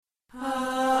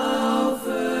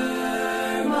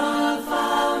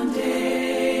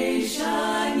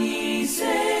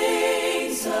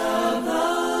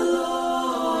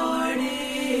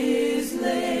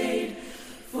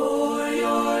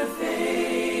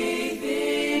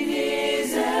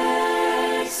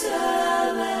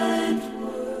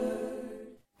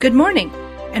Good morning,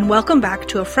 and welcome back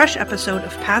to a fresh episode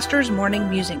of Pastor's Morning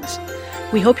Musings.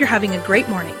 We hope you're having a great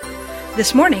morning.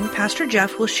 This morning, Pastor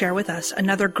Jeff will share with us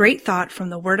another great thought from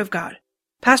the Word of God.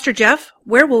 Pastor Jeff,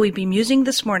 where will we be musing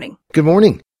this morning? Good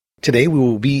morning. Today we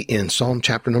will be in Psalm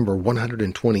chapter number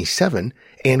 127,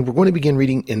 and we're going to begin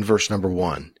reading in verse number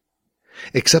 1.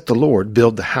 Except the Lord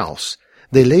build the house,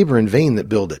 they labor in vain that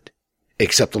build it.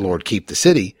 Except the Lord keep the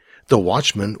city, the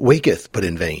watchman waketh but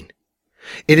in vain.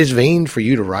 It is vain for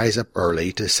you to rise up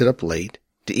early, to sit up late,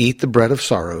 to eat the bread of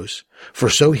sorrows,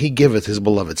 for so he giveth his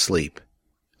beloved sleep.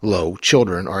 Lo,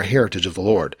 children are a heritage of the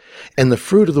Lord, and the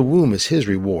fruit of the womb is his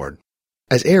reward.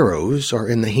 As arrows are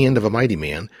in the hand of a mighty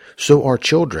man, so are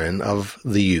children of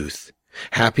the youth.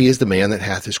 Happy is the man that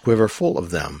hath his quiver full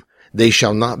of them. They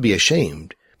shall not be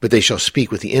ashamed, but they shall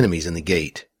speak with the enemies in the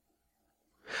gate.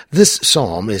 This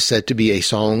psalm is said to be a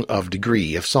song of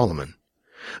degree of Solomon.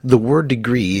 The word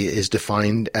degree is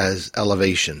defined as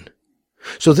elevation.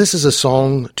 So this is a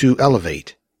song to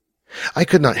elevate. I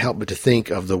could not help but to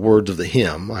think of the words of the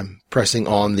hymn, I'm pressing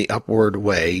on the upward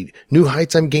way, new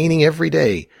heights I'm gaining every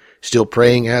day, still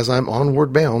praying as I'm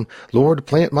onward bound, Lord,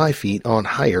 plant my feet on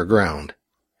higher ground.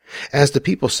 As the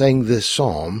people sang this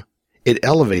psalm, it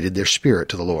elevated their spirit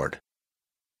to the Lord.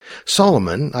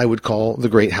 Solomon I would call the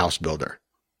great house builder.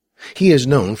 He is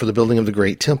known for the building of the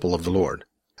great temple of the Lord.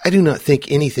 I do not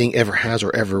think anything ever has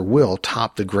or ever will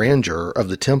top the grandeur of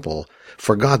the temple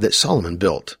for God that Solomon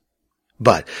built.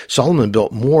 But Solomon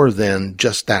built more than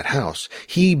just that house.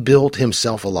 He built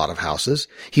himself a lot of houses.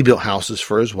 He built houses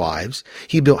for his wives.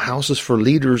 He built houses for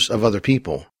leaders of other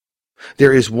people.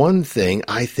 There is one thing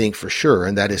I think for sure,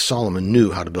 and that is Solomon knew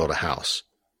how to build a house.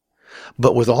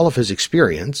 But with all of his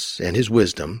experience and his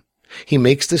wisdom, he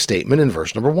makes the statement in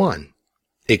verse number 1.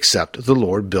 Except the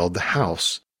Lord build the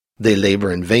house, they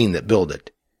labor in vain that build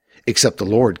it. Except the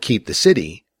Lord keep the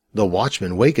city, the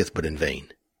watchman waketh but in vain.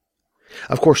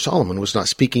 Of course, Solomon was not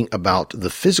speaking about the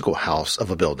physical house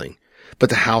of a building, but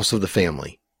the house of the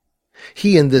family.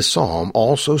 He in this psalm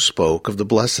also spoke of the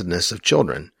blessedness of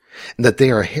children, and that they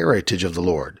are a heritage of the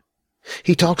Lord.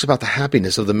 He talks about the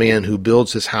happiness of the man who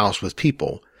builds his house with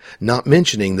people, not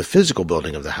mentioning the physical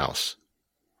building of the house.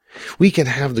 We can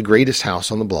have the greatest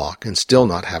house on the block and still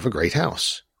not have a great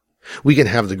house. We can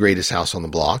have the greatest house on the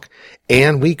block,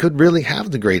 and we could really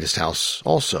have the greatest house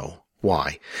also.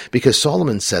 Why? Because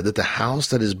Solomon said that the house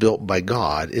that is built by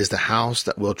God is the house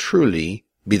that will truly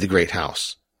be the great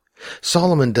house.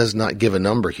 Solomon does not give a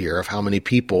number here of how many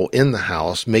people in the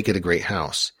house make it a great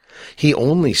house. He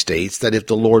only states that if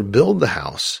the Lord build the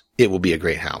house, it will be a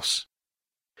great house.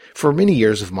 For many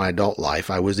years of my adult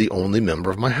life, I was the only member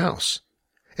of my house.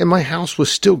 And my house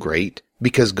was still great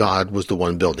because God was the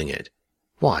one building it.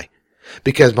 Why?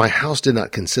 Because my house did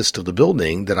not consist of the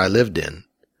building that I lived in,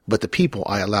 but the people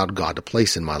I allowed God to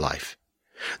place in my life.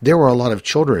 There were a lot of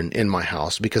children in my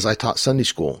house because I taught Sunday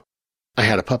school. I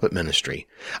had a puppet ministry.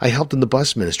 I helped in the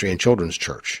bus ministry and children's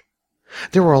church.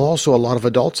 There were also a lot of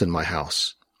adults in my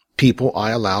house, people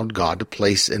I allowed God to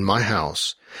place in my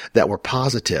house that were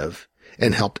positive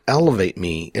and helped elevate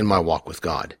me in my walk with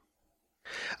God.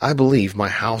 I believe my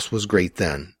house was great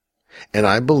then, and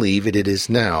I believe it is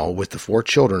now with the 4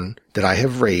 children that I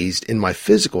have raised in my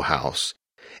physical house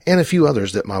and a few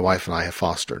others that my wife and I have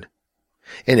fostered.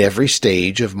 In every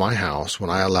stage of my house, when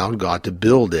I allowed God to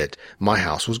build it, my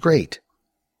house was great.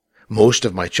 Most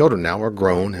of my children now are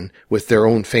grown and with their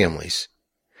own families.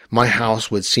 My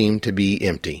house would seem to be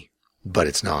empty, but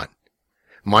it's not.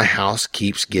 My house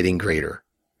keeps getting greater.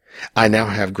 I now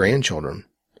have grandchildren,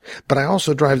 but I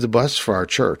also drive the bus for our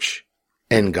church,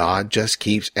 and God just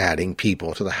keeps adding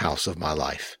people to the house of my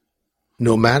life.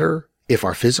 No matter if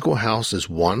our physical house is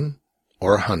 1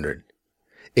 or 100,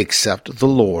 except the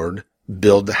Lord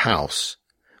build the house,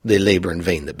 they labor in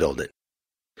vain that build it.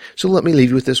 So let me leave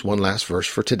you with this one last verse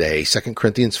for today, 2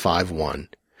 Corinthians 5:1.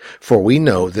 For we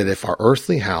know that if our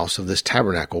earthly house of this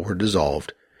tabernacle were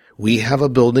dissolved, we have a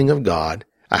building of God,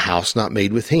 a house not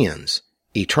made with hands,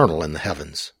 eternal in the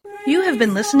heavens. You have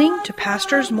been listening to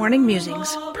Pastor's Morning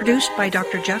Musings, produced by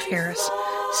Dr. Jeff Harris,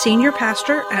 Senior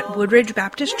Pastor at Woodridge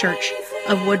Baptist Church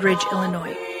of Woodridge,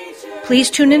 Illinois.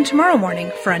 Please tune in tomorrow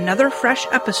morning for another fresh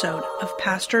episode of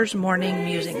Pastor's Morning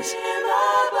Musings.